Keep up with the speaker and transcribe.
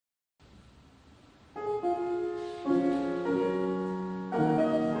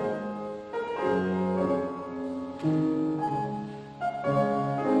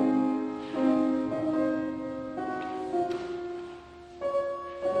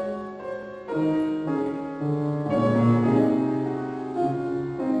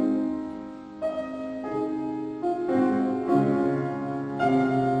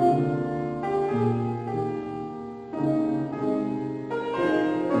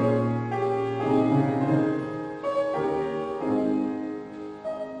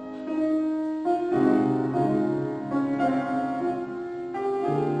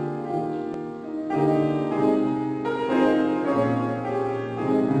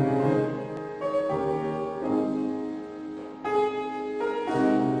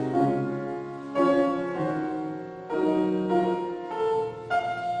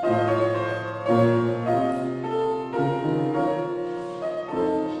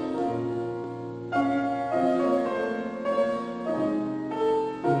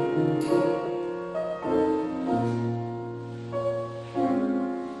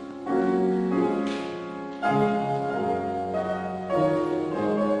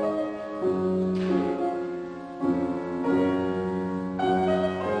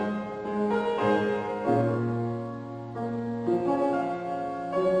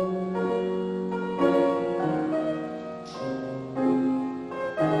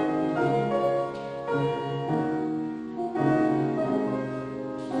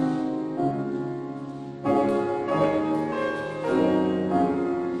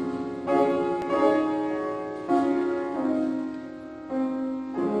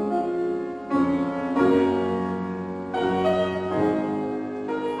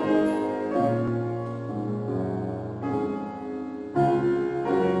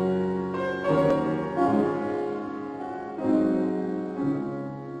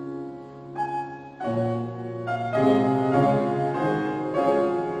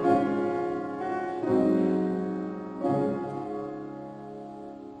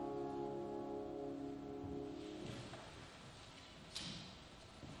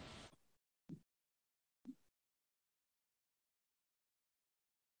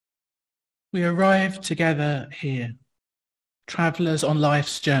We arrive together here, travellers on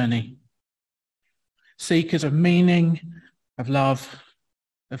life's journey, seekers of meaning, of love,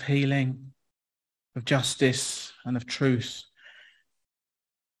 of healing, of justice and of truth.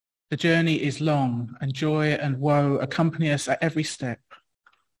 The journey is long, and joy and woe accompany us at every step.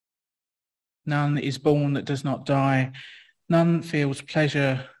 None is born that does not die. None feels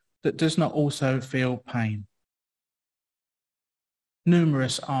pleasure that does not also feel pain.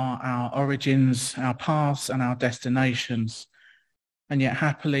 Numerous are our origins, our paths and our destinations, and yet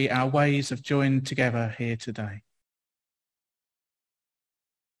happily our ways have joined together here today.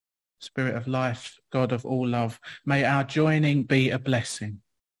 Spirit of life, God of all love, may our joining be a blessing.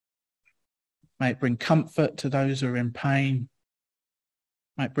 May it bring comfort to those who are in pain.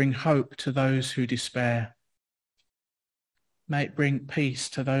 May it bring hope to those who despair. May it bring peace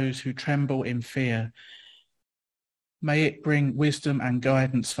to those who tremble in fear. May it bring wisdom and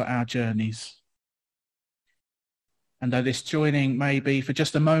guidance for our journeys. And though this joining may be for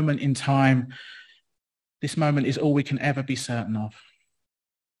just a moment in time, this moment is all we can ever be certain of.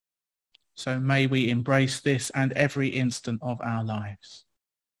 So may we embrace this and every instant of our lives.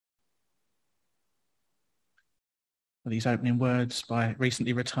 These opening words by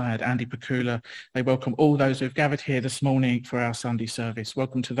recently retired Andy Pakula, they welcome all those who have gathered here this morning for our Sunday service.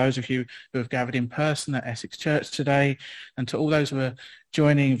 Welcome to those of you who have gathered in person at Essex Church today, and to all those who are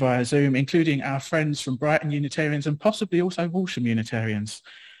joining via Zoom, including our friends from Brighton Unitarians and possibly also Walsham Unitarians.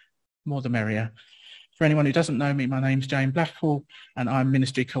 More the merrier. For anyone who doesn't know me, my name's Jane Blackwell, and I'm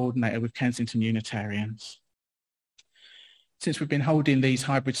Ministry Coordinator with Kensington Unitarians. Since we've been holding these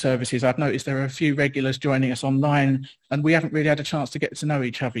hybrid services, I've noticed there are a few regulars joining us online, and we haven't really had a chance to get to know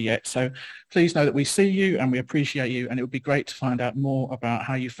each other yet. So please know that we see you and we appreciate you, and it would be great to find out more about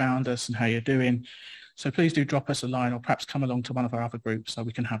how you found us and how you're doing. So please do drop us a line, or perhaps come along to one of our other groups so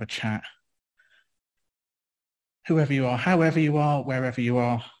we can have a chat. Whoever you are, however you are, wherever you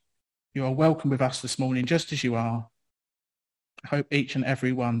are welcome with us this morning just as you are. I hope each and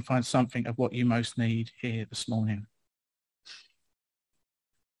every one finds something of what you most need here this morning.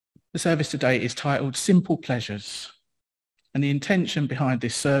 The service today is titled Simple Pleasures, and the intention behind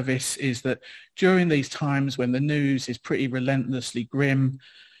this service is that during these times when the news is pretty relentlessly grim,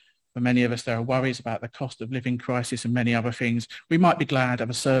 for many of us there are worries about the cost of living crisis and many other things, we might be glad of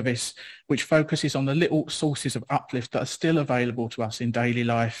a service which focuses on the little sources of uplift that are still available to us in daily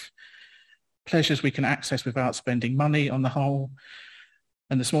life, pleasures we can access without spending money on the whole.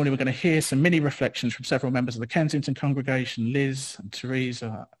 And this morning we're going to hear some mini reflections from several members of the Kensington congregation, Liz and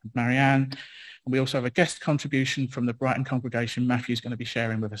Teresa and Marianne. And we also have a guest contribution from the Brighton congregation. Matthew's going to be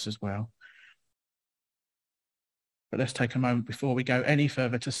sharing with us as well. But let's take a moment before we go any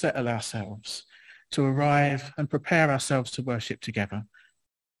further to settle ourselves, to arrive and prepare ourselves to worship together.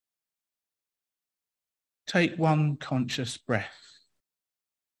 Take one conscious breath.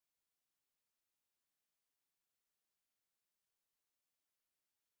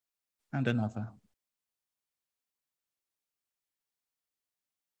 And another.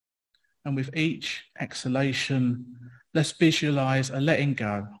 And with each exhalation, let's visualize a letting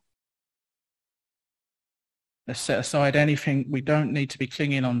go. Let's set aside anything we don't need to be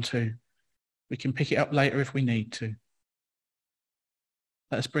clinging on to. We can pick it up later if we need to.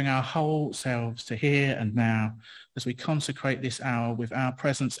 Let's bring our whole selves to here and now as we consecrate this hour with our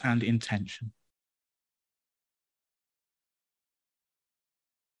presence and intention.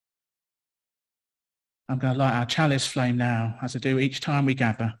 I'm going to light our chalice flame now, as I do each time we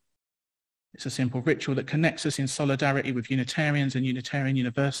gather. It's a simple ritual that connects us in solidarity with Unitarians and Unitarian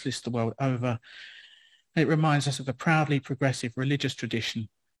Universalists the world over. And it reminds us of the proudly progressive religious tradition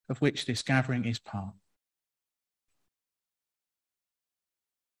of which this gathering is part.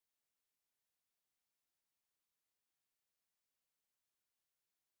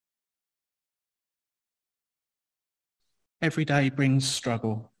 Every day brings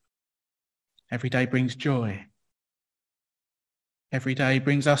struggle. Every day brings joy. Every day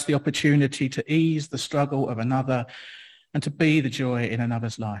brings us the opportunity to ease the struggle of another and to be the joy in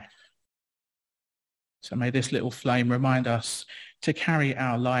another's life. So may this little flame remind us to carry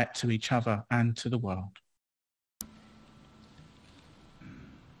our light to each other and to the world.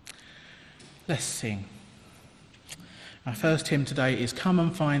 Let's sing. Our first hymn today is Come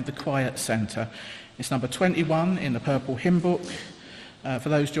and Find the Quiet Centre. It's number 21 in the purple hymn book. For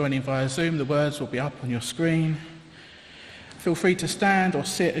those joining via Zoom, the words will be up on your screen. Feel free to stand or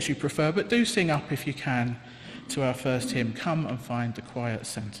sit as you prefer, but do sing up if you can to our first hymn, Come and Find the Quiet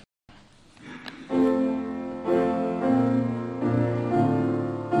Centre.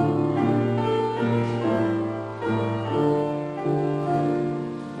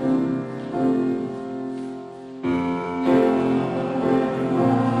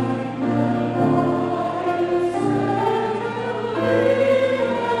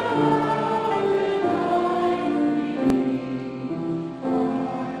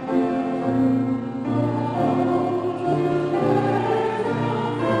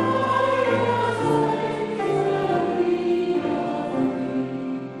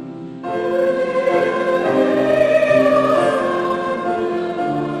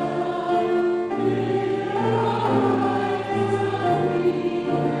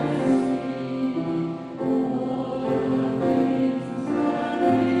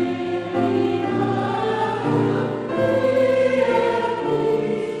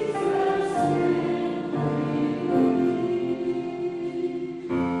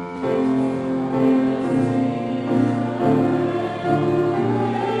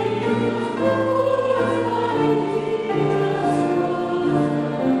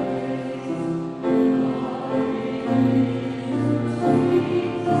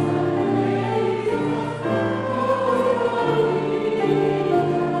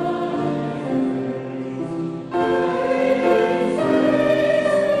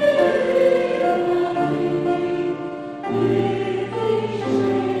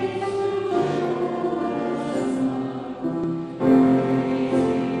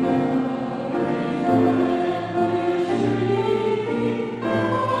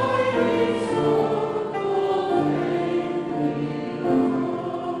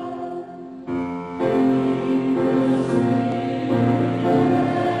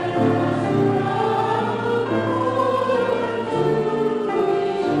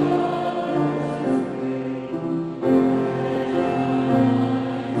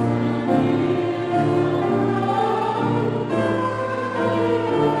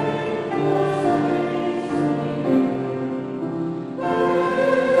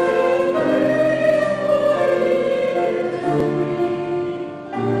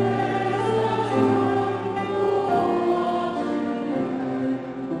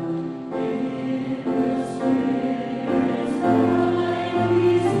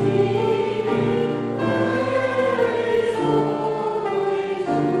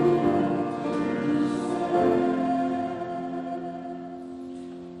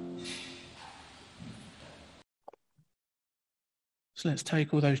 So let's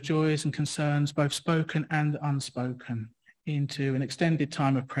take all those joys and concerns, both spoken and unspoken, into an extended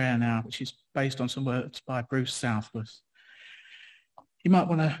time of prayer now, which is based on some words by Bruce Southworth. You might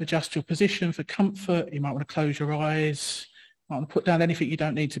want to adjust your position for comfort. You might want to close your eyes. You might want to put down anything you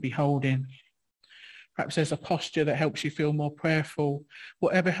don't need to be holding. Perhaps there's a posture that helps you feel more prayerful.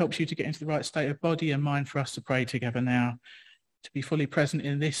 Whatever helps you to get into the right state of body and mind for us to pray together now, to be fully present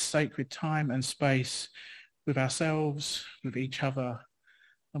in this sacred time and space with ourselves, with each other,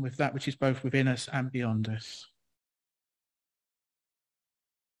 and with that which is both within us and beyond us.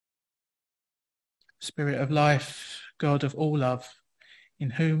 Spirit of life, God of all love, in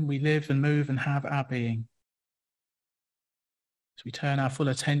whom we live and move and have our being. As we turn our full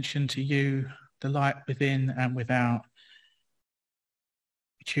attention to you, the light within and without,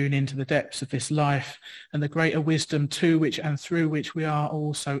 we tune into the depths of this life and the greater wisdom to which and through which we are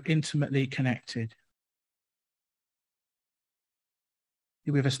all so intimately connected. Be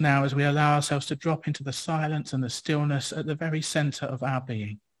with us now as we allow ourselves to drop into the silence and the stillness at the very centre of our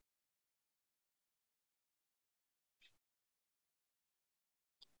being.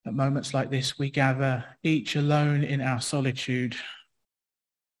 At moments like this, we gather each alone in our solitude.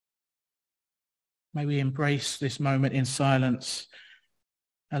 May we embrace this moment in silence,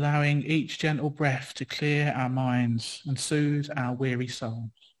 allowing each gentle breath to clear our minds and soothe our weary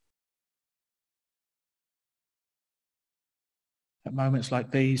souls. At moments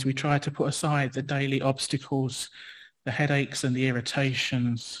like these, we try to put aside the daily obstacles, the headaches and the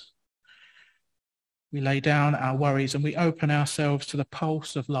irritations. We lay down our worries and we open ourselves to the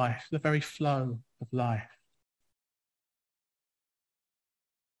pulse of life, the very flow of life.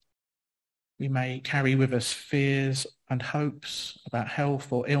 We may carry with us fears and hopes about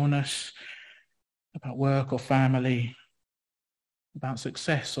health or illness, about work or family, about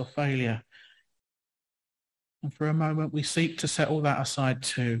success or failure. And for a moment, we seek to set all that aside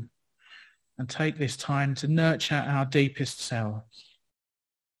too, and take this time to nurture our deepest selves.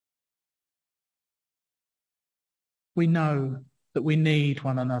 We know that we need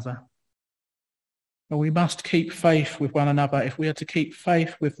one another, but we must keep faith with one another if we are to keep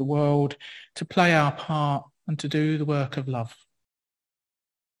faith with the world, to play our part and to do the work of love.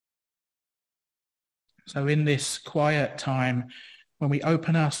 So in this quiet time, when we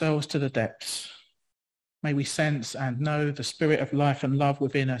open ourselves to the depths, may we sense and know the spirit of life and love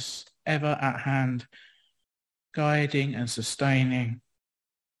within us, ever at hand, guiding and sustaining,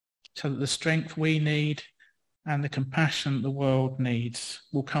 so that the strength we need and the compassion the world needs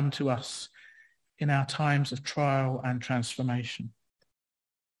will come to us in our times of trial and transformation.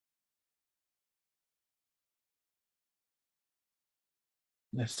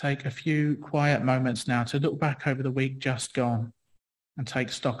 Let's take a few quiet moments now to look back over the week just gone and take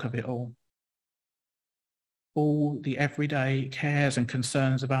stock of it all. All the everyday cares and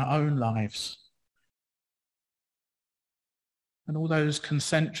concerns of our own lives, and all those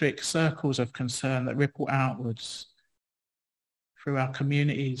concentric circles of concern that ripple outwards through our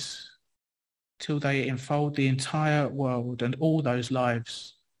communities till they enfold the entire world and all those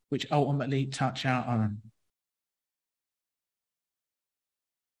lives which ultimately touch our own.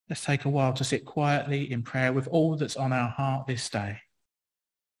 Let's take a while to sit quietly in prayer with all that's on our heart this day.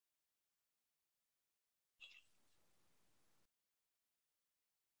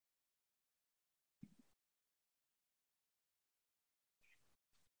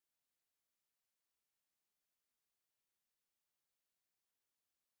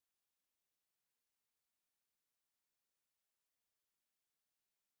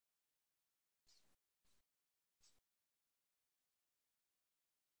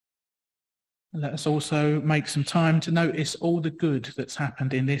 And let us also make some time to notice all the good that's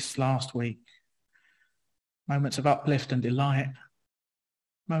happened in this last week. Moments of uplift and delight,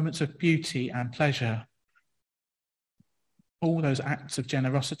 moments of beauty and pleasure, all those acts of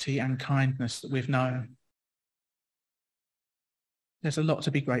generosity and kindness that we've known. There's a lot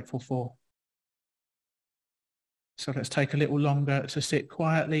to be grateful for. So let's take a little longer to sit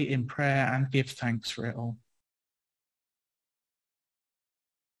quietly in prayer and give thanks for it all.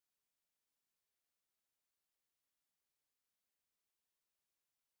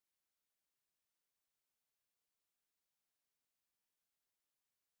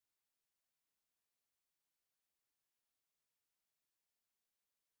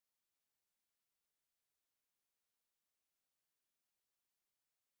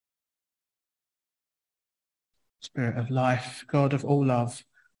 Spirit of life, God of all love,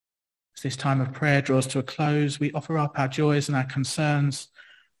 as this time of prayer draws to a close, we offer up our joys and our concerns,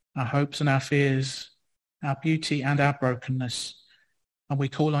 our hopes and our fears, our beauty and our brokenness, and we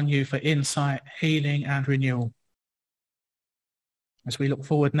call on you for insight, healing and renewal. As we look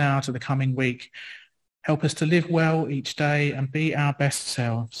forward now to the coming week, help us to live well each day and be our best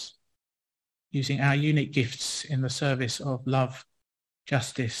selves, using our unique gifts in the service of love,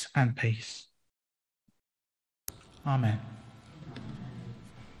 justice and peace. Amen.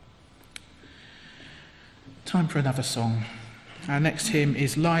 Time for another song. Our next hymn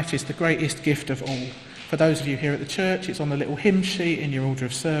is Life is the Greatest Gift of All. For those of you here at the church, it's on the little hymn sheet in your order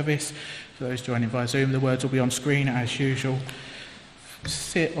of service. For those joining via Zoom, the words will be on screen as usual.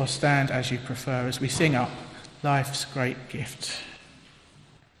 Sit or stand as you prefer as we sing up Life's Great Gift.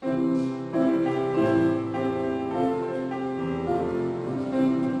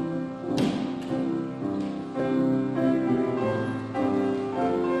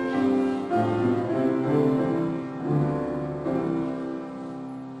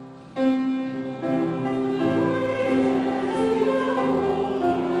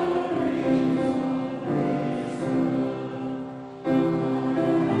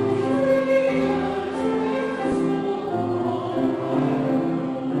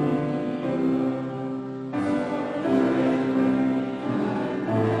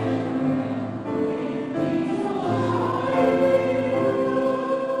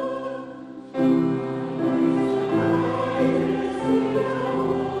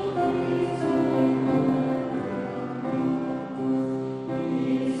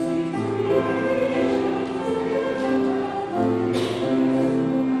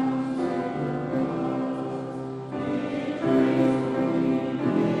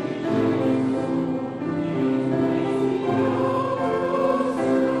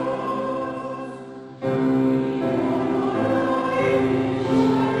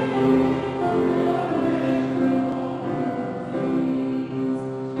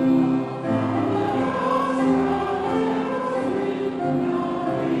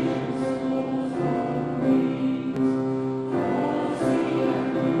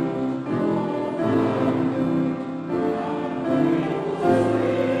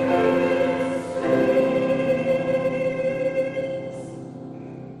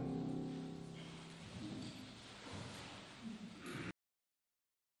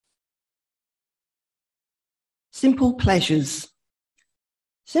 Simple pleasures.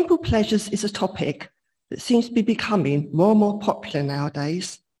 Simple pleasures is a topic that seems to be becoming more and more popular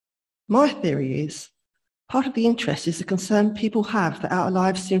nowadays. My theory is part of the interest is the concern people have that our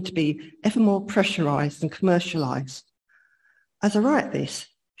lives seem to be ever more pressurised and commercialised. As I write this,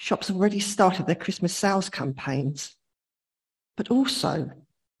 shops have already started their Christmas sales campaigns. But also,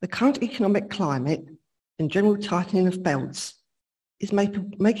 the current economic climate and general tightening of belts is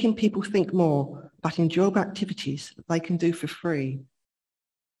making people think more about enjoyable activities that they can do for free.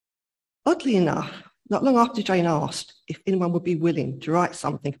 Oddly enough, not long after Jane asked if anyone would be willing to write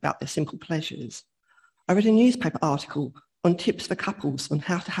something about their simple pleasures, I read a newspaper article on tips for couples on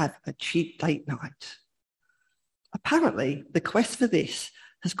how to have a cheap date night. Apparently, the quest for this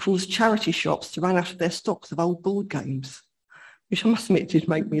has caused charity shops to run out of their stocks of old board games, which I must admit did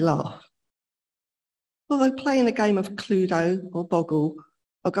make me laugh. Although playing a game of Cluedo or Boggle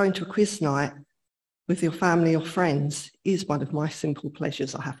or going to a quiz night with your family or friends is one of my simple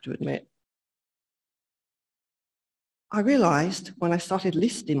pleasures, I have to admit. I realised when I started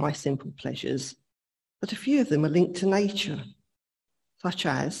listing my simple pleasures that a few of them are linked to nature, such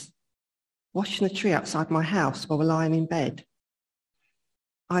as watching the tree outside my house while we're lying in bed.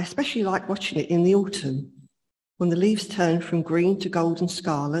 I especially like watching it in the autumn when the leaves turn from green to gold and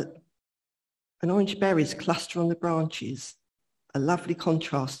scarlet and orange berries cluster on the branches, a lovely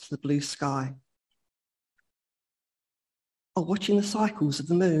contrast to the blue sky. Or watching the cycles of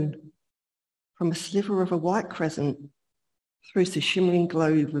the moon, from a sliver of a white crescent through to the shimmering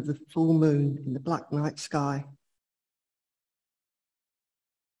globe of the full moon in the black night sky.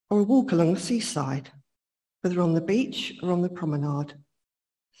 Or a walk along the seaside, whether on the beach or on the promenade,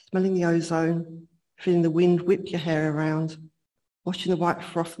 smelling the ozone, feeling the wind whip your hair around, watching the white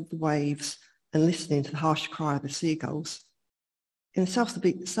froth of the waves and listening to the harsh cry of the seagulls. In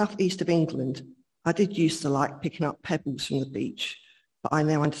the southeast of England, I did used to like picking up pebbles from the beach, but I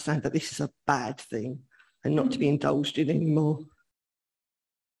now understand that this is a bad thing and not to be indulged in anymore.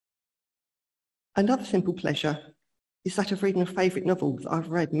 Another simple pleasure is that of reading a favourite novel that I've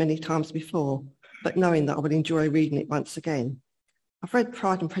read many times before, but knowing that I would enjoy reading it once again. I've read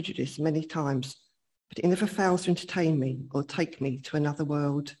Pride and Prejudice many times, but it never fails to entertain me or take me to another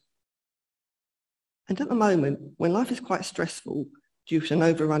world. And at the moment, when life is quite stressful due to an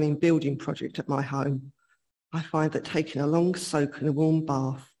overrunning building project at my home, I find that taking a long soak in a warm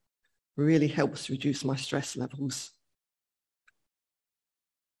bath really helps reduce my stress levels.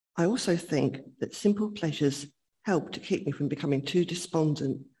 I also think that simple pleasures help to keep me from becoming too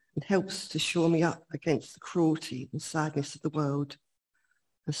despondent and helps to shore me up against the cruelty and sadness of the world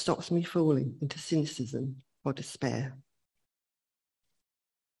and stops me falling into cynicism or despair.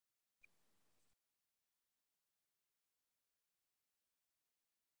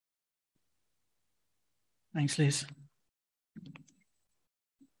 Thanks, Liz.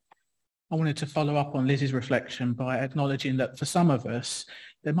 I wanted to follow up on Liz's reflection by acknowledging that for some of us,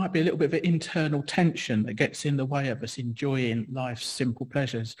 there might be a little bit of an internal tension that gets in the way of us enjoying life's simple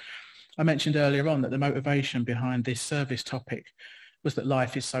pleasures. I mentioned earlier on that the motivation behind this service topic was that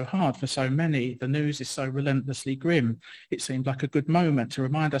life is so hard for so many. The news is so relentlessly grim. It seemed like a good moment to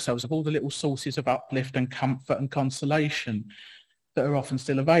remind ourselves of all the little sources of uplift and comfort and consolation that are often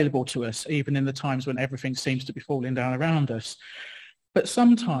still available to us, even in the times when everything seems to be falling down around us. But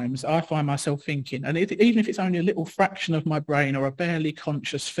sometimes I find myself thinking, and even if it's only a little fraction of my brain or a barely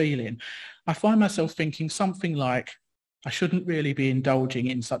conscious feeling, I find myself thinking something like, I shouldn't really be indulging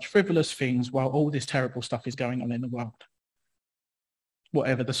in such frivolous things while all this terrible stuff is going on in the world.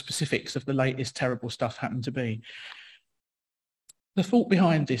 Whatever the specifics of the latest terrible stuff happen to be. The thought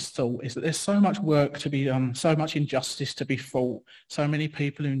behind this thought is that there's so much work to be done, so much injustice to be fought, so many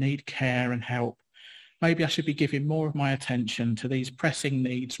people who need care and help. Maybe I should be giving more of my attention to these pressing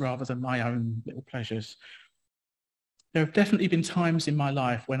needs rather than my own little pleasures. There have definitely been times in my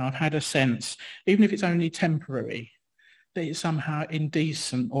life when I've had a sense, even if it's only temporary, that it's somehow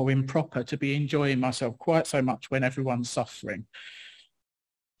indecent or improper to be enjoying myself quite so much when everyone's suffering.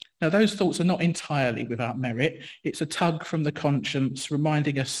 Now, those thoughts are not entirely without merit. It's a tug from the conscience,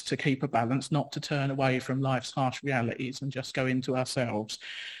 reminding us to keep a balance, not to turn away from life's harsh realities and just go into ourselves.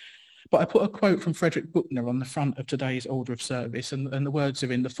 But I put a quote from Frederick Buechner on the front of today's order of service, and the words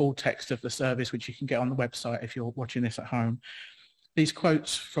are in the full text of the service, which you can get on the website if you're watching this at home. These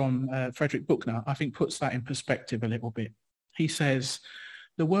quotes from Frederick Buechner, I think, puts that in perspective a little bit. He says,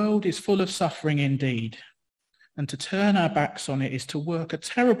 "The world is full of suffering indeed, and to turn our backs on it is to work a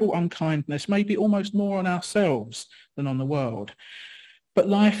terrible unkindness, maybe almost more on ourselves than on the world. But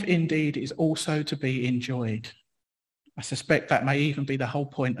life indeed is also to be enjoyed. I suspect that may even be the whole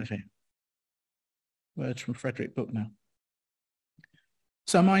point of it." Words from Frederick Buechner.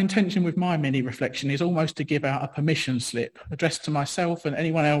 So my intention with my mini reflection is almost to give out a permission slip addressed to myself and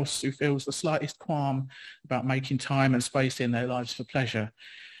anyone else who feels the slightest qualm about making time and space in their lives for pleasure.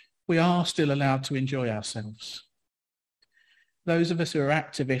 We are still allowed to enjoy ourselves. Those of us who are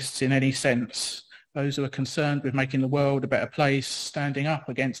activists in any sense, those who are concerned with making the world a better place, standing up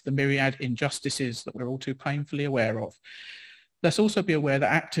against the myriad injustices that we're all too painfully aware of, let's also be aware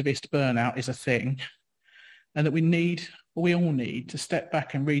that activist burnout is a thing, and that we all need to step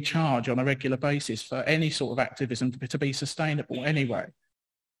back and recharge on a regular basis for any sort of activism to be sustainable anyway.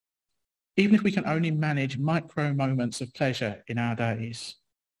 Even if we can only manage micro moments of pleasure in our days,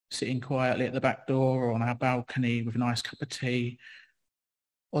 sitting quietly at the back door or on our balcony with a nice cup of tea,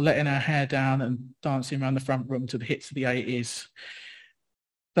 or letting our hair down and dancing around the front room to the hits of the 80s.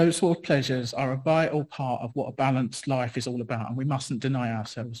 Those sort of pleasures are a vital part of what a balanced life is all about, and we mustn't deny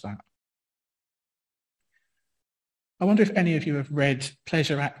ourselves that. I wonder if any of you have read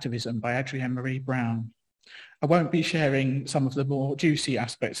Pleasure Activism by Adrienne Marie Brown. I won't be sharing some of the more juicy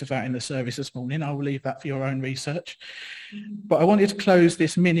aspects of that in the service this morning. I will leave that for your own research. But I wanted to close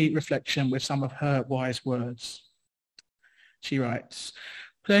this mini reflection with some of her wise words. She writes,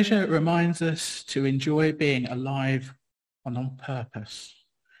 "Pleasure reminds us to enjoy being alive and on purpose.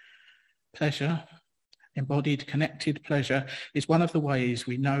 Pleasure, embodied, connected pleasure, is one of the ways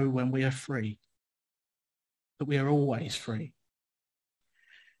we know when we are free, that we are always free,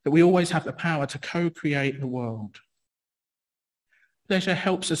 that we always have the power to co-create the world. Pleasure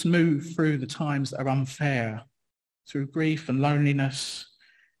helps us move through the times that are unfair, through grief and loneliness,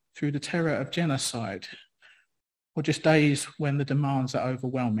 through the terror of genocide, or just days when the demands are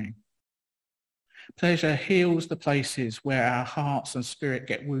overwhelming. Pleasure heals the places where our hearts and spirit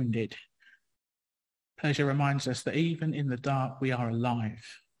get wounded. Pleasure reminds us that even in the dark, we are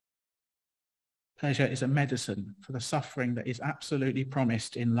alive. Pleasure is a medicine for the suffering that is absolutely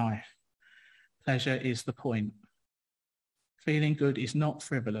promised in life. Pleasure is the point. Feeling good is not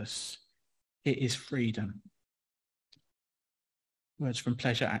frivolous. It is freedom." Words from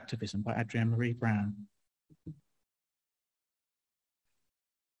Pleasure Activism by Adrienne Marie Brown.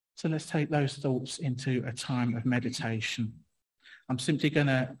 So let's take those thoughts into a time of meditation. I'm simply going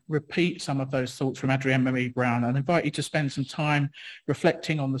to repeat some of those thoughts from Adrienne Marie Brown and invite you to spend some time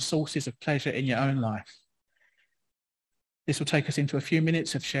reflecting on the sources of pleasure in your own life. This will take us into a few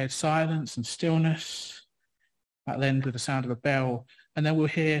minutes of shared silence and stillness. That'll end with the sound of a bell, and then we'll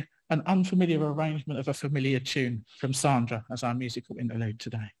hear an unfamiliar arrangement of a familiar tune from Sandra as our musical interlude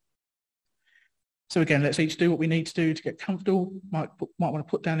today. So again, let's each do what we need to do to get comfortable. Might want to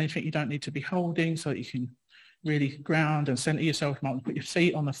put down anything you don't need to be holding so that you can really ground and center yourself. You might want to put your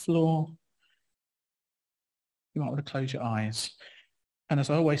feet on the floor. You might want to close your eyes. And as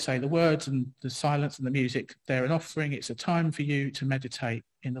I always say, the words and the silence and the music, they're an offering. It's a time for you to meditate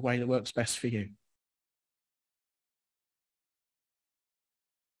in the way that works best for you.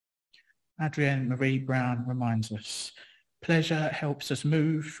 Adrienne Marie Brown reminds us, pleasure helps us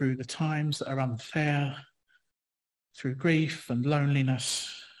move through the times that are unfair, through grief and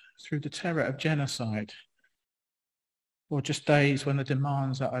loneliness, through the terror of genocide, or just days when the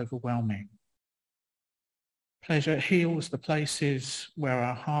demands are overwhelming. Pleasure heals the places where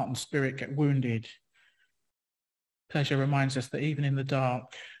our heart and spirit get wounded. Pleasure reminds us that even in the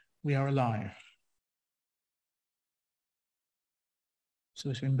dark, we are alive. So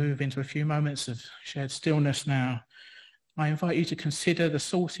as we move into a few moments of shared stillness now, I invite you to consider the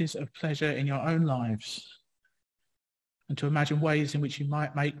sources of pleasure in your own lives and to imagine ways in which you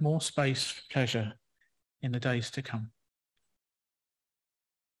might make more space for pleasure in the days to come.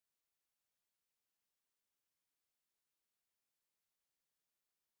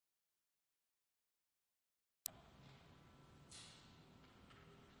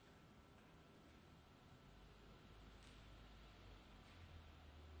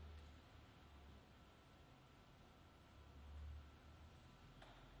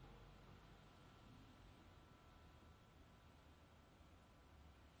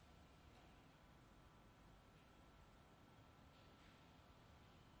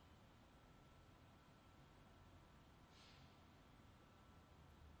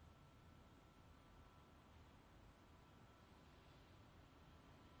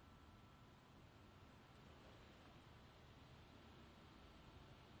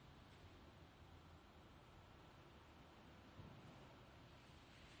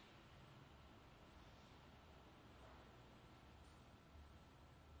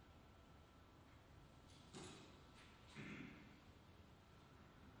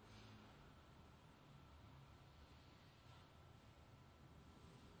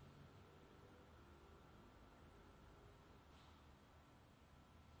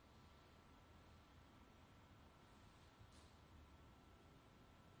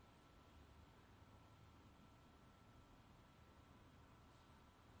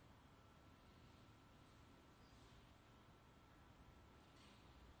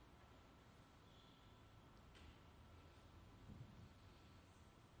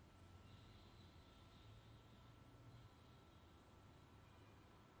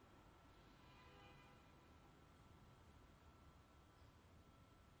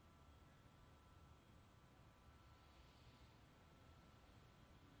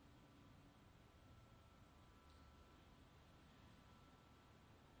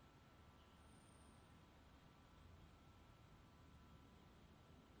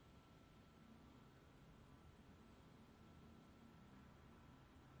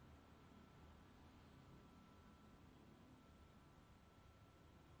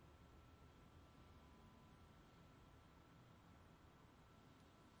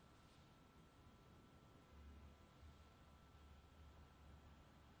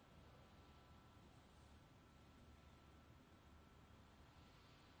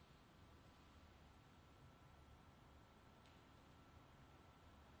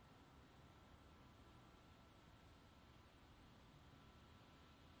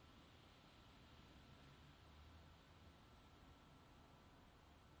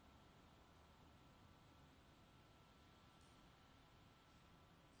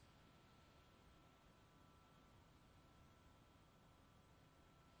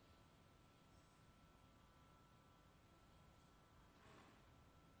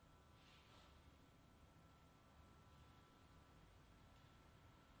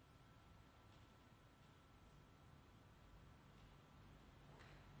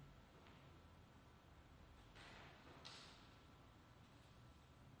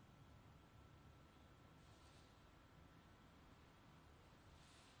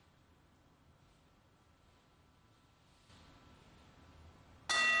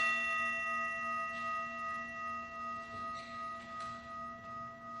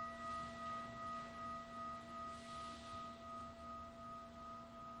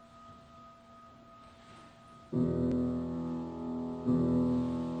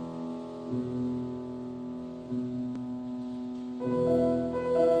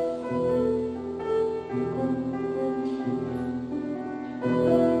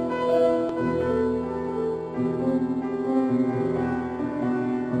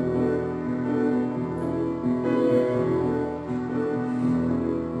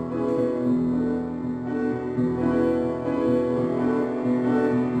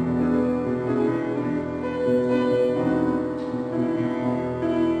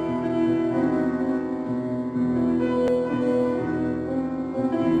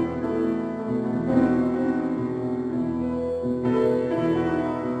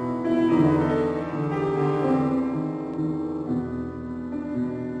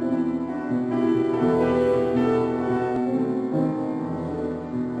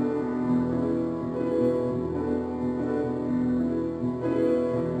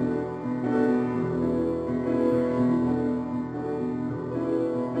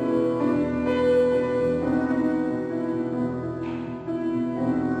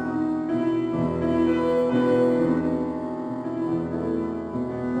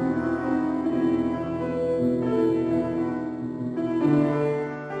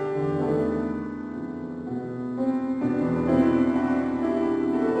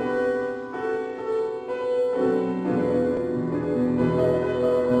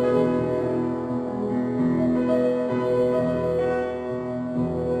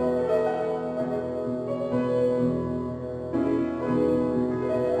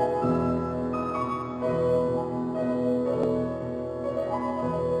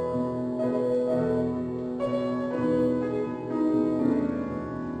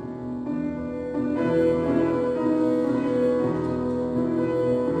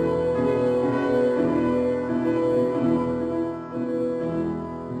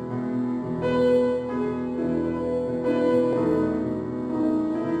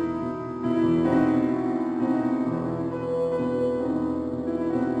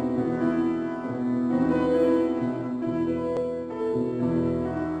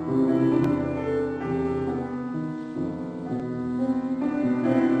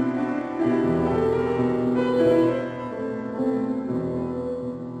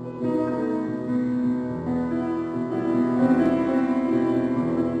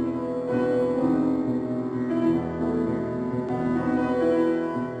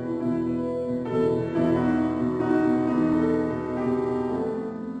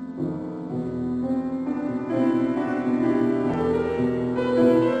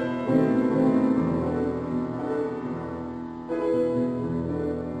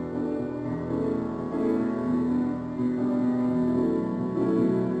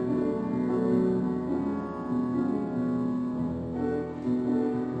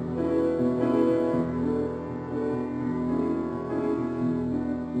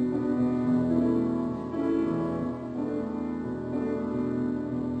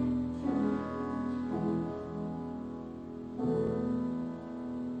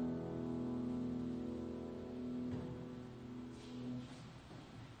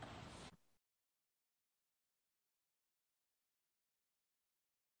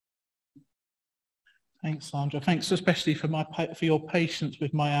 Thanks, Sandra. Thanks especially for your patience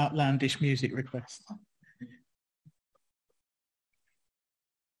with my outlandish music request.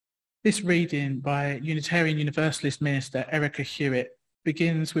 This reading by Unitarian Universalist minister Erica Hewitt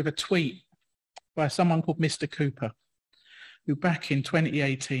begins with a tweet by someone called Mr. Cooper, who back in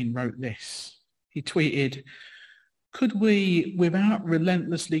 2018 wrote this. He tweeted, "Could we, without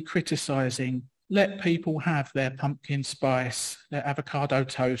relentlessly criticising, let people have their pumpkin spice, their avocado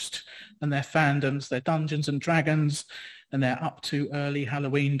toast, and their fandoms, their Dungeons and Dragons, and their up to early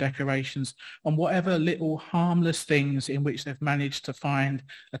Halloween decorations on whatever little harmless things in which they've managed to find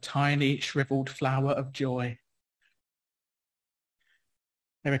a tiny shriveled flower of joy?"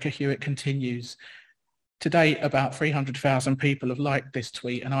 Erica Hewitt continues, "To date, about 300,000 people have liked this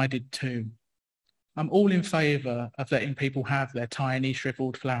tweet, and I did too. I'm all in favour of letting people have their tiny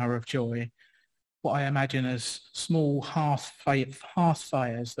shriveled flower of joy, what I imagine as small hearth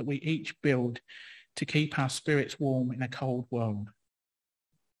fires that we each build to keep our spirits warm in a cold world."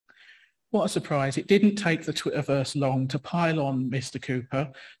 What a surprise. It didn't take the Twitterverse long to pile on Mr.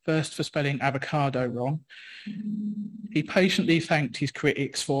 Cooper, first for spelling avocado wrong. He patiently thanked his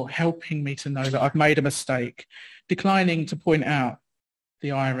critics for helping me to know that I've made a mistake, declining to point out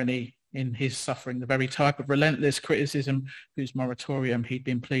the irony in his suffering, the very type of relentless criticism whose moratorium he'd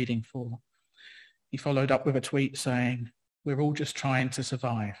been pleading for. He followed up with a tweet saying, "We're all just trying to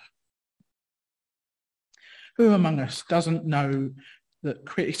survive." Who among us doesn't know that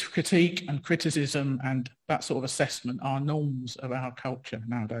critique and criticism and that sort of assessment are norms of our culture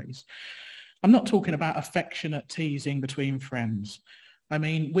nowadays? I'm not talking about affectionate teasing between friends. I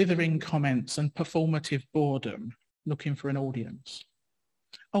mean withering comments and performative boredom, looking for an audience.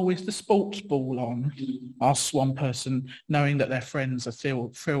 "Oh, is the sports ball on?" asks one person, knowing that their friends are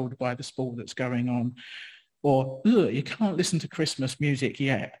thrilled by the sport that's going on. Or, "Ugh, you can't listen to Christmas music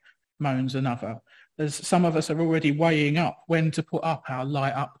yet," moans another, as some of us are already weighing up when to put up our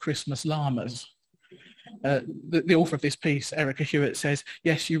light up Christmas llamas. The author of this piece, Erica Hewitt, says,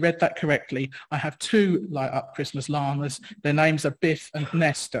 "Yes, you read that correctly. I have 2 light up Christmas llamas. Their names are Biff and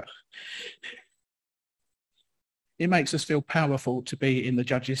Nesta." It makes us feel powerful to be in the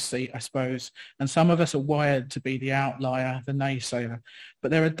judge's seat, I suppose, and some of us are wired to be the outlier, the naysayer. But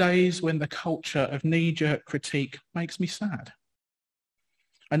there are days when the culture of knee-jerk critique makes me sad.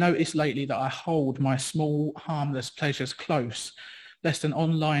 I noticed lately that I hold my small, harmless pleasures close, lest an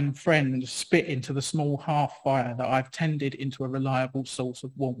online friend spit into the small hearth fire that I've tended into a reliable source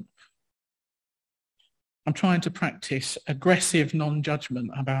of warmth. I'm trying to practice aggressive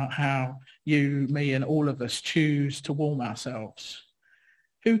non-judgment about how you, me, and all of us choose to warm ourselves.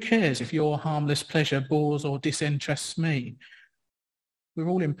 Who cares if your harmless pleasure bores or disinterests me? We're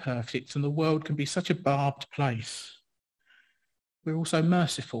all imperfect, and the world can be such a barbed place. We're also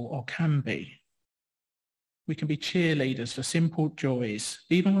merciful, or can be. We can be cheerleaders for simple joys,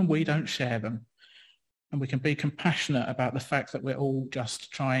 even when we don't share them. And we can be compassionate about the fact that we're all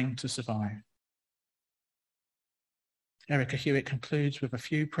just trying to survive. Erica Hewitt concludes with a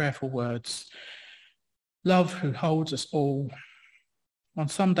few prayerful words. "Love who holds us all. On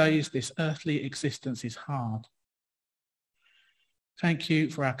some days, this earthly existence is hard. Thank you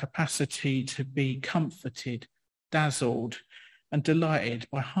for our capacity to be comforted, dazzled, and delighted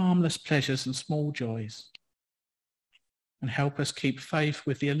by harmless pleasures and small joys. And help us keep faith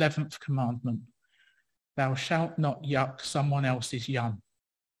with the 11th commandment. Thou shalt not yuck someone else's yum.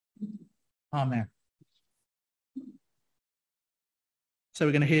 Amen." So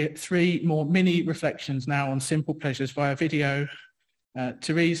we're going to hear 3 more mini reflections now on simple pleasures via video.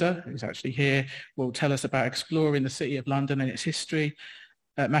 Teresa, who's actually here, will tell us about exploring the City of London and its history.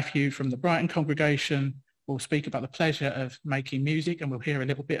 Matthew from the Brighton congregation will speak about the pleasure of making music, and we'll hear a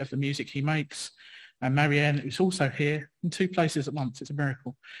little bit of the music he makes. And Marianne, who's also here in 2 places at once, it's a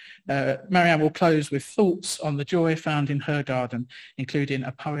miracle. Marianne will close with thoughts on the joy found in her garden, including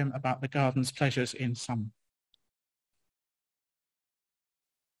a poem about the garden's pleasures in summer.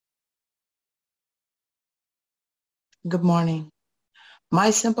 Good morning. My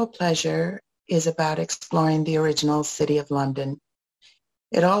simple pleasure is about exploring the original City of London.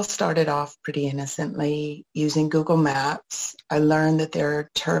 It all started off pretty innocently. Using Google Maps, I learned that there are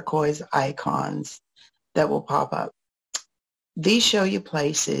turquoise icons that will pop up. These show you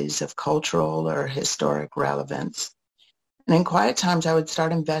places of cultural or historic relevance. And in quiet times, I would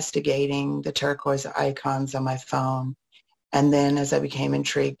start investigating the turquoise icons on my phone. And then as I became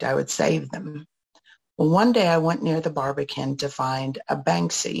intrigued, I would save them. Well, one day I went near the Barbican to find a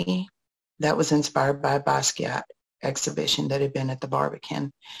Banksy that was inspired by a Basquiat exhibition that had been at the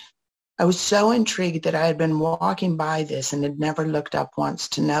Barbican. I was so intrigued that I had been walking by this and had never looked up once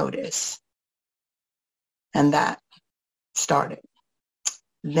to notice. And that started.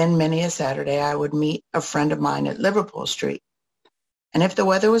 Then many a Saturday, I would meet a friend of mine at Liverpool Street. And if the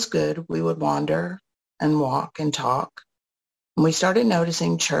weather was good, we would wander and walk and talk. And we started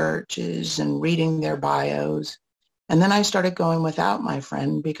noticing churches and reading their bios. And then I started going without my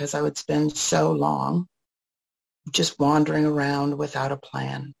friend because I would spend so long just wandering around without a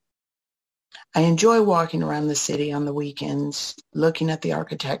plan. I enjoy walking around the city on the weekends, looking at the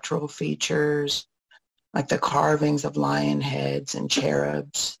architectural features, like the carvings of lion heads and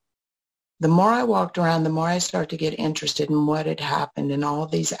cherubs. The more I walked around, the more I started to get interested in what had happened in all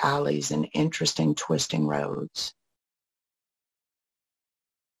these alleys and interesting twisting roads.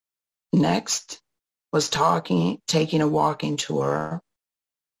 Next was taking a walking tour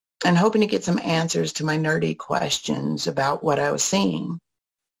and hoping to get some answers to my nerdy questions about what I was seeing.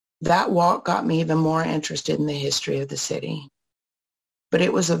 That walk got me even more interested in the history of the city. But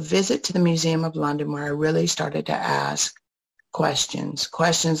it was a visit to the Museum of London where I really started to ask questions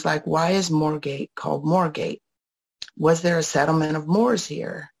like, why is Moorgate called Moorgate? Was there a settlement of Moors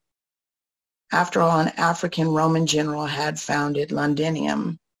here? After all, an African Roman general had founded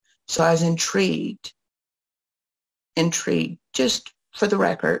Londinium, so I was intrigued. Just for the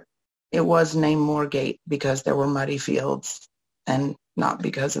record, it was named Moorgate because there were muddy fields and not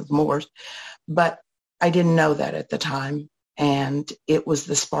because of Moors, but I didn't know that at the time. And it was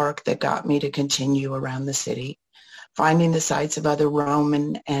the spark that got me to continue around the city, finding the sites of other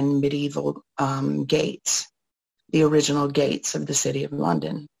Roman and medieval gates, the original gates of the city of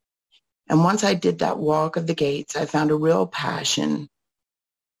London. And once I did that walk of the gates, I found a real passion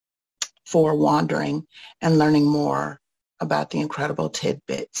for wandering and learning more about the incredible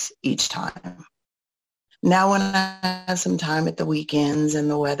tidbits each time. Now when I have some time at the weekends and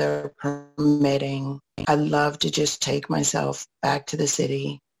the weather permitting, I love to just take myself back to the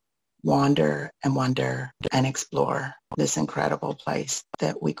city, wander and explore this incredible place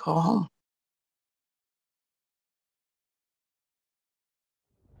that we call home.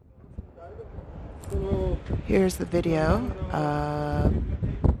 Here's the video of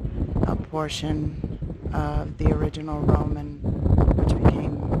a portion of the original Roman, which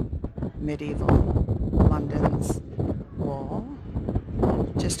became medieval London's wall,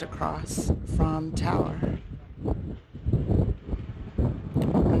 just across from Tower.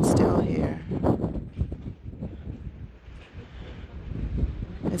 And still here.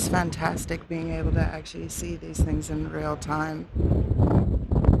 It's fantastic being able to actually see these things in real time.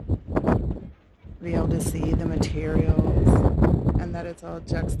 Be able to see the materials and that it's all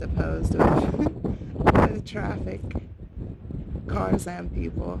juxtaposed with traffic, cars and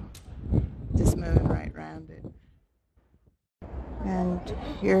people just moving right around it. And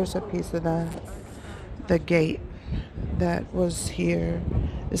here's a piece of the gate that was here.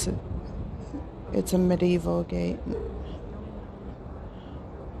 It's a medieval gate.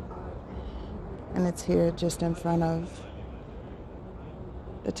 And it's here just in front of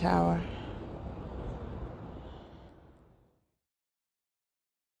the tower.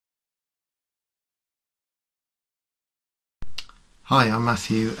 Hi, I'm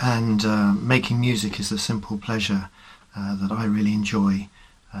Matthew, and making music is a simple pleasure that I really enjoy.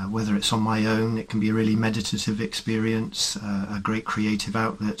 Whether it's on my own, it can be a really meditative experience, a great creative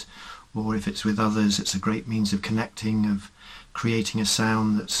outlet, or if it's with others, it's a great means of connecting, of creating a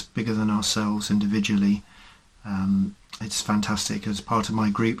sound that's bigger than ourselves individually. It's fantastic as part of my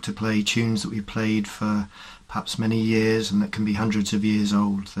group to play tunes that we played for perhaps many years and that can be hundreds of years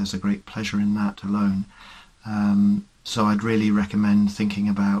old. There's a great pleasure in that alone. So I'd really recommend thinking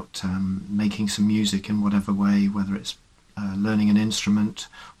about making some music in whatever way, whether it's learning an instrument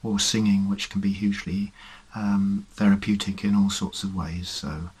or singing, which can be hugely therapeutic in all sorts of ways.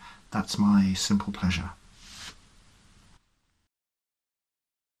 So that's my simple pleasure.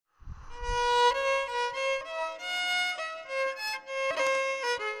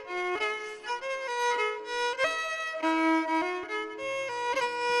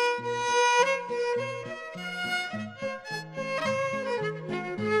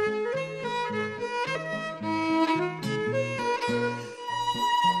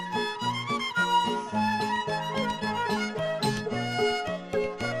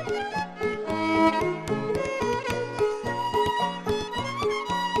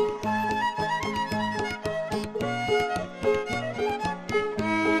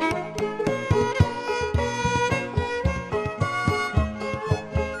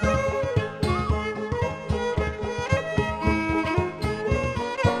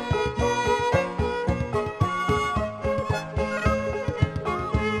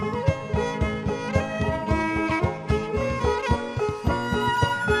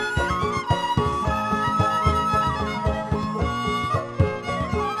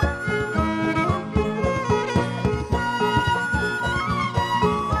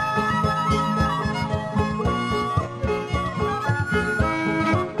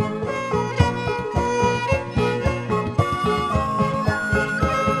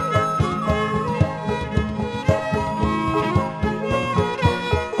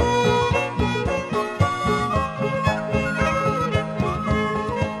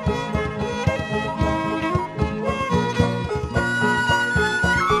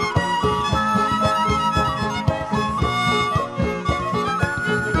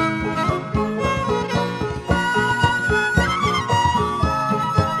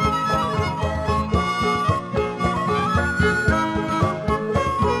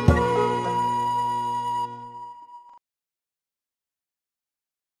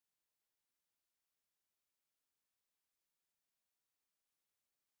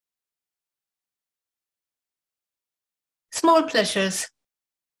 Small pleasures.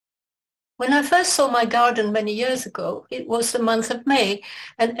 When I first saw my garden many years ago, it was the month of May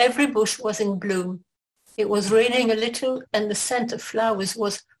and every bush was in bloom. It was raining a little and the scent of flowers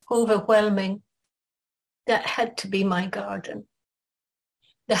was overwhelming. That had to be my garden.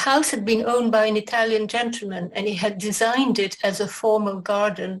 The house had been owned by an Italian gentleman and he had designed it as a formal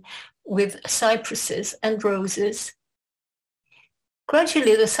garden with cypresses and roses.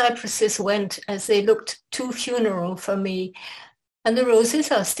 Gradually the cypresses went as they looked too funereal for me, and the roses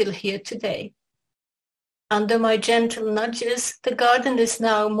are still here today. Under my gentle nudges, the garden is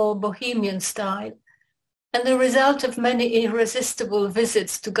now more bohemian style, and the result of many irresistible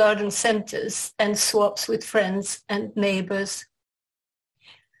visits to garden centers and swaps with friends and neighbors.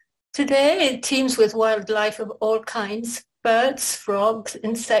 Today it teems with wildlife of all kinds, birds, frogs,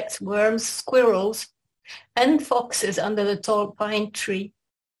 insects, worms, squirrels, and foxes under the tall pine tree.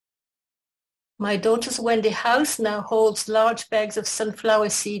 My daughter's Wendy house now holds large bags of sunflower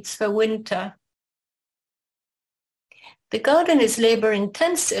seeds for winter. The garden is labor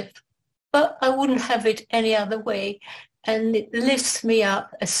intensive, but I wouldn't have it any other way, and it lifts me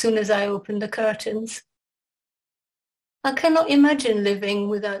up as soon as I open the curtains. I cannot imagine living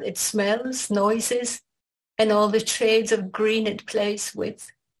without its smells, noises, and all the shades of green it plays with.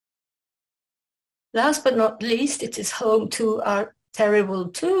 Last but not least, it is home to our terrible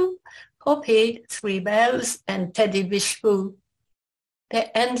two, Poppy, Three Bells, and Teddy Bishboo. Their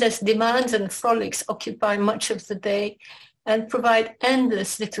endless demands and frolics occupy much of the day and provide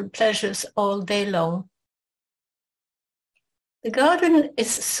endless little pleasures all day long. The garden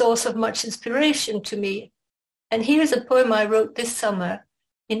is a source of much inspiration to me, and here is a poem I wrote this summer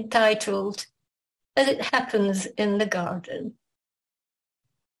entitled, As It Happens in the Garden.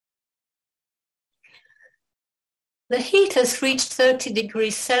 The heat has reached 30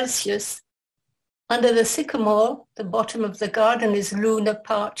 degrees Celsius. Under the sycamore, the bottom of the garden is lunar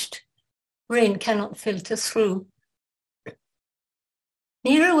parched. Rain cannot filter through.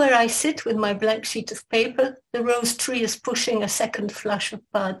 Nearer where I sit with my blank sheet of paper, the rose tree is pushing a second flush of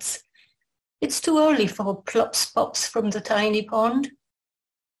buds. It's too early for plops pops from the tiny pond.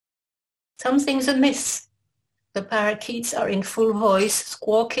 Something's amiss. The parakeets are in full voice,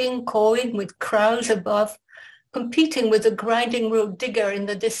 squawking, cawing with crows above, competing with the grinding road digger in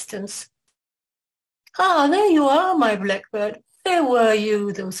the distance. Ah, there you are, my blackbird. Where were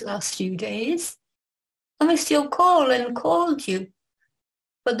you those last few days? I missed your call and called you.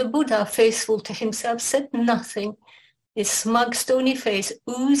 But the Buddha, faithful to himself, said nothing, his smug, stony face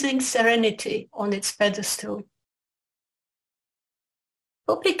oozing serenity on its pedestal.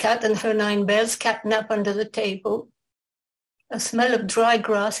 Poppy Cat and her 9 bells catnap under the table. A smell of dry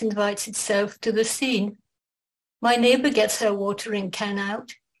grass invites itself to the scene. My neighbor gets her watering can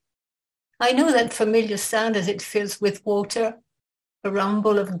out. I know that familiar sound as it fills with water, a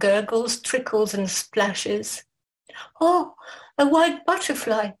rumble of gurgles, trickles, and splashes. Oh, a white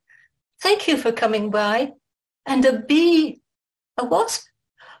butterfly. Thank you for coming by. And a bee. A wasp?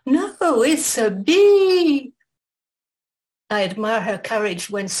 No, it's a bee. I admire her courage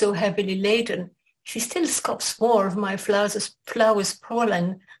when so heavily laden. She still scoffs more of my flowers'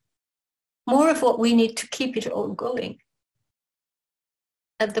 pollen, more of what we need to keep it all going.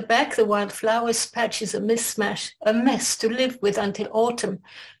 At the back, the wildflowers patch is a mismatch, a mess to live with until autumn,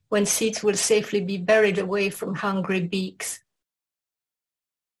 when seeds will safely be buried away from hungry beaks.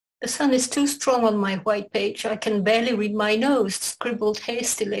 The sun is too strong on my white page. I can barely read my nose, scribbled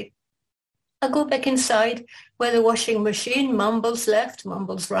hastily. I go back inside, where the washing machine mumbles left,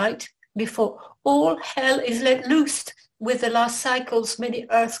 mumbles right, before all hell is let loose with the last cycle's mini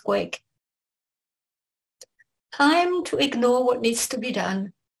earthquake. Time to ignore what needs to be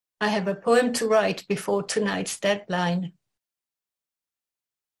done. I have a poem to write before tonight's deadline.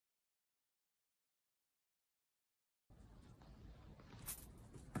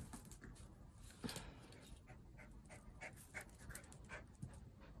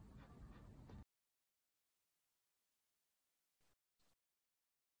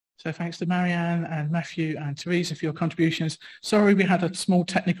 So thanks to Marianne and Matthew and Teresa for your contributions. Sorry we had a small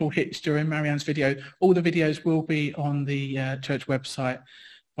technical hitch during Marianne's video. All the videos will be on the church website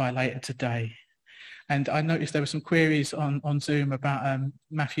by later today. And I noticed there were some queries on Zoom about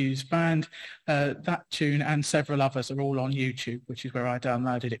Matthew's band. That tune and several others are all on YouTube, which is where I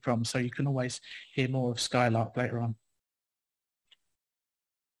downloaded it from. So you can always hear more of Skylark later on.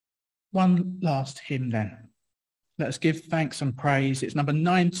 One last hymn then. Let us give thanks and praise. It's number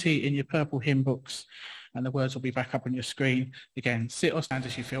 90 in your purple hymn books, and the words will be back up on your screen. Again, sit or stand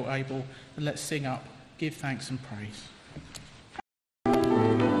as you feel able, and let's sing up, give thanks and praise.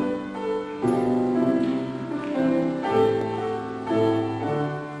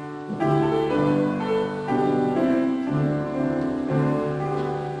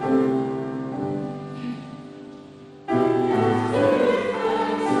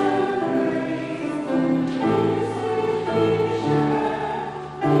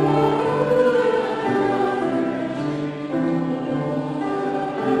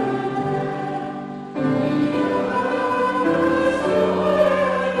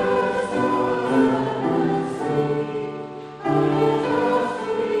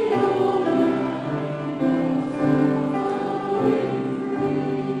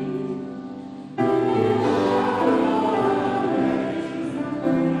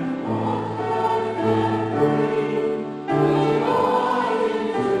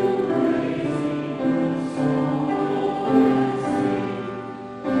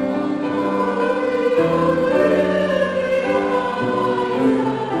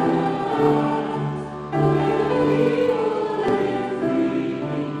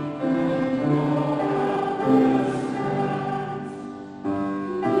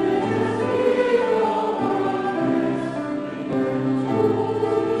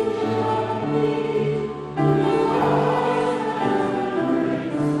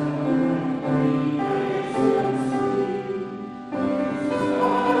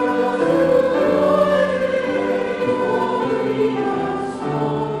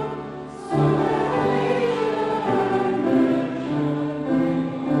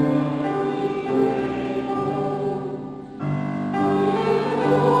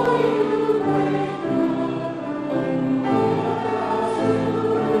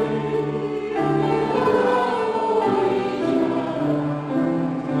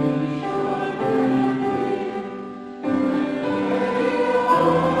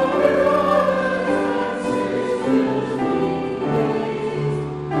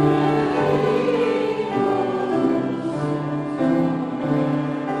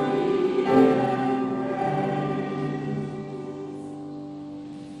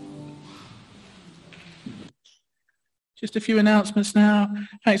 Just a few announcements now.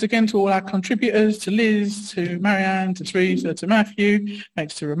 Thanks again to all our contributors, to Liz, to Marianne, to Teresa, to Matthew.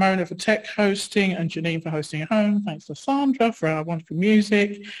 Thanks to Ramona for tech hosting and Janine for hosting at home. Thanks to Sandra for our wonderful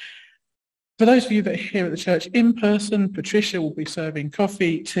music. For those of you that are here at the church in person, Patricia will be serving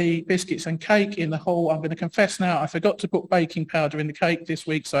coffee, tea, biscuits and cake in the hall. I'm going to confess now, I forgot to put baking powder in the cake this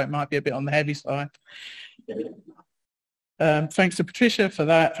week, so it might be a bit on the heavy side. Thanks to Patricia for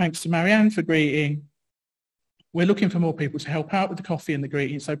that. Thanks to Marianne for greeting. We're looking for more people to help out with the coffee and the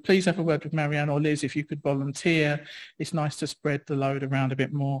greeting, so please have a word with Marianne or Liz if you could volunteer. It's nice to spread the load around a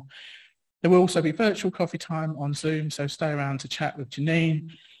bit more. There will also be virtual coffee time on Zoom, so stay around to chat with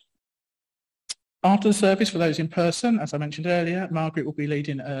Janine. After the service, for those in person, as I mentioned earlier, Margaret will be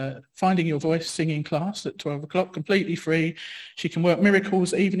leading a Finding Your Voice singing class at 12 o'clock, completely free. She can work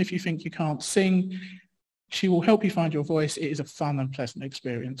miracles even if you think you can't sing. She will help you find your voice. It is a fun and pleasant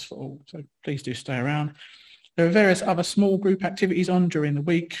experience for all, so please do stay around. There are various other small group activities on during the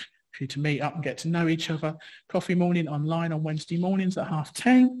week for you to meet up and get to know each other. Coffee morning online on Wednesday mornings at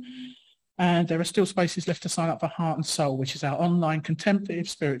 10:30. And there are still spaces left to sign up for Heart and Soul, which is our online contemplative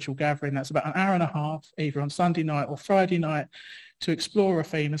spiritual gathering. That's about an hour and a half, either on Sunday night or Friday night, to explore a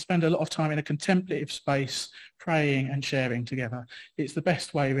theme and spend a lot of time in a contemplative space, praying and sharing together. It's the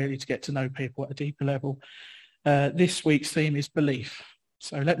best way really to get to know people at a deeper level. This week's theme is belief.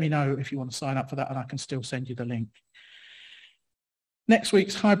 So let me know if you want to sign up for that and I can still send you the link. Next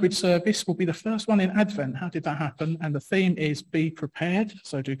week's hybrid service will be the first one in Advent. How did that happen? And the theme is Be Prepared,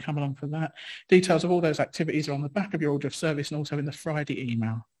 so do come along for that. Details of all those activities are on the back of your order of service and also in the Friday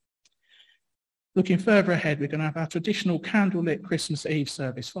email. Looking further ahead, we're going to have our traditional candlelit Christmas Eve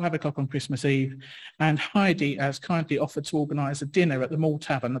service, 5 o'clock on Christmas Eve, and Heidi has kindly offered to organise a dinner at the Mall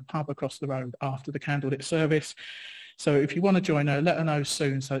Tavern, the pub across the road, after the candlelit service. So if you want to join her, let her know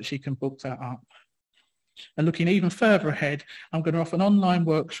soon so that she can book that up. And looking even further ahead, I'm going to offer an online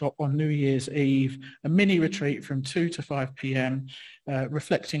workshop on New Year's Eve, a mini retreat from 2 to 5 p.m,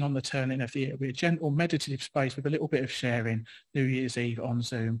 reflecting on the turning of the year. It'll be a gentle meditative space with a little bit of sharing New Year's Eve on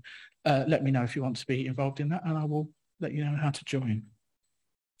Zoom. Let me know if you want to be involved in that and I will let you know how to join.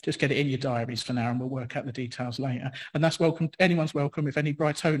 Just get it in your diaries for now and we'll work out the details later. And that's welcome. Anyone's welcome. If any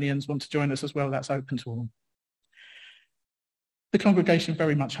Brightonians want to join us as well, that's open to all. The congregation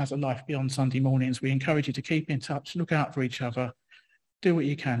very much has a life beyond Sunday mornings. We encourage you to keep in touch, look out for each other, do what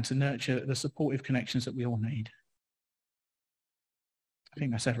you can to nurture the supportive connections that we all need. I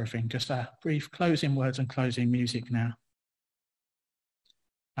think that's everything. Just our brief closing words and closing music now.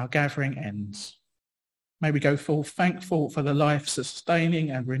 Our gathering ends. May we go forth thankful for the life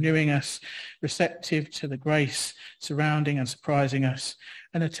sustaining and renewing us, receptive to the grace surrounding and surprising us,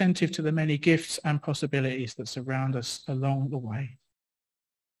 and attentive to the many gifts and possibilities that surround us along the way.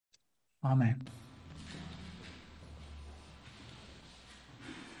 Amen.